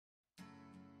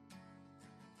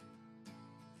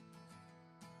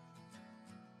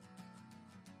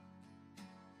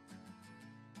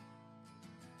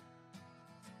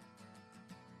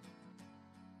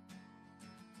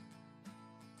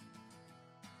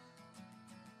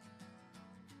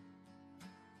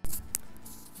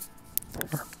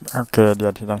Oke,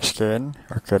 dia sedang scan.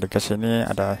 Oke, dekat sini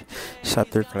ada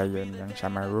satu klien yang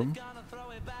sama room.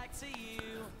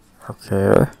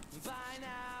 Oke.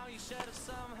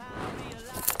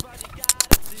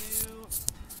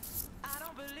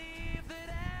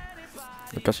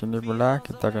 Dekat sini pula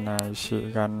kita kena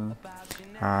isikan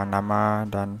nama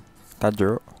dan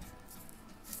tajuk.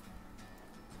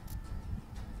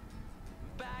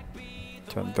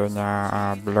 Contohnya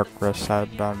blog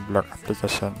website dan blog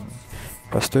application.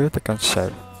 Lepas tu tekan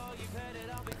save.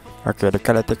 Oke,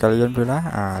 dekat letak kalian pula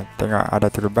tengok ada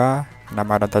terubah,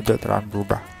 nama dan tajuk telah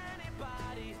berubah.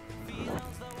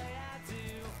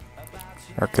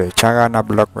 Oke, cara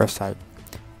nak blog website.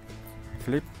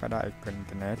 Klik pada ikon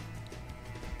internet.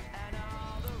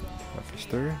 Lepas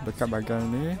tu dekat bahagian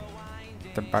ini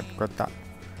tempat kotak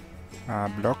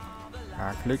blog,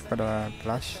 klik pada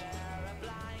plus.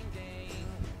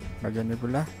 Bagian ini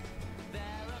pula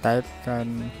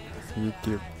typekan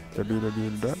YouTube,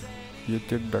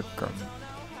 www.youtube.com.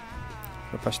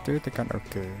 Lepas tu tekan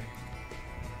OK.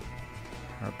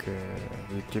 Oke,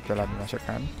 YouTube telah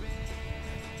dimasukkan.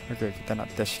 Oke, kita nak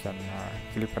testkan.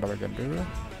 Klik pada bagian dulu.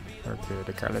 Oke,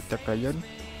 dekat laptop kalian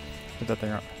kita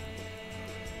tengok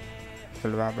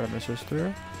keluar pada message tu.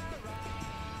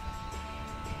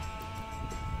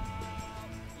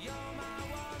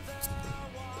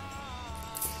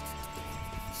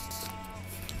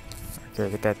 Oke,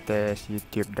 kita tes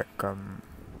youtube.com.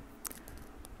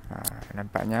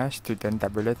 Nampaknya student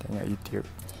tak boleh tengok YouTube.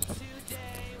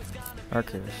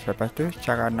 Oke, lepas tu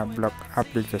cara nak blog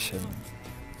application.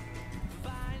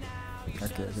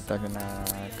 Oke, kita kena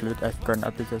klik ikon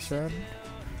application.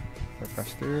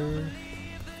 Lepas tu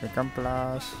tekan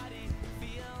plus,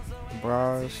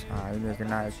 browse. Ini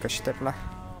kena ikut step lah,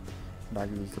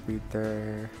 dari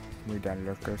komputer, kemudian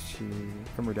lokasi,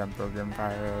 kemudian program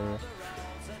file,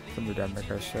 kemudian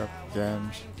Microsoft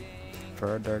Games,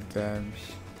 Product Games,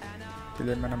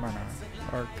 pilih mana-mana.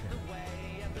 Oke.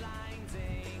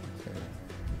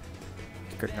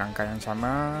 Ikut rangkaian yang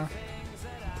sama.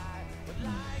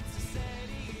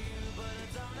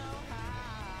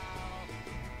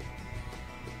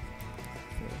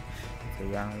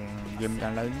 Yang game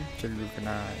yang lain perlu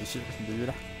kena isi sendiri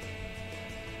lah.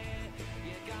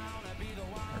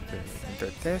 Oke,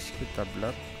 untuk tes kita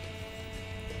blog.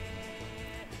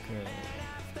 Oke,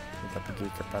 kita pergi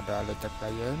kepada letak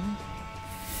klien.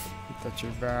 Kita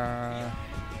coba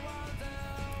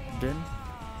game.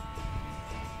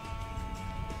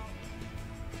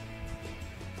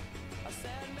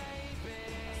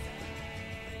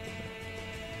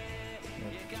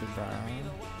 Coba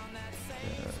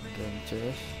game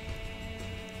chess.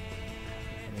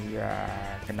 Ya,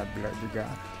 kena blok juga.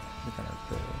 Bukan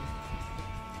apa.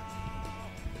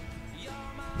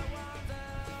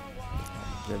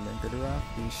 Game yang kedua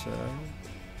bisa.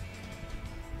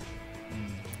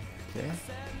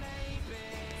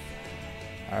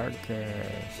 Oke,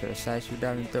 selesai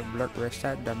sudah untuk blog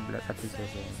website dan blog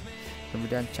application.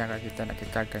 Kemudian cara kita nak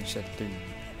kekalkan setting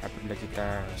apabila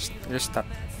kita restart.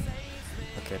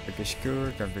 Oke, pergi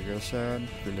skill, configuration,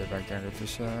 pilih bagian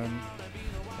revision.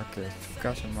 Oke,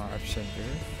 buka semua option tu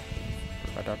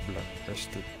pada blog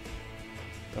restart.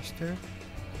 Lepas tu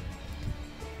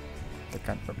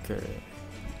tekan OK.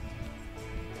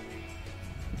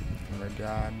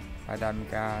 Kemudian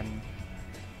padamkan,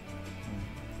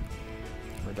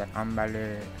 kemudian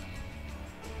balik.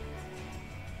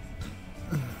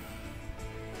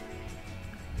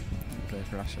 Oke,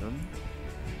 classroom.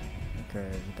 Oke,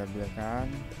 kita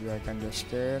biarkan dia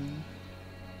scan.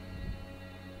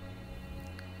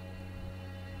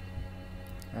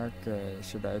 Oke,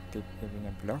 sudah aktif dia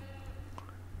punya blog.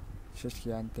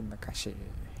 Sekian, terima kasih.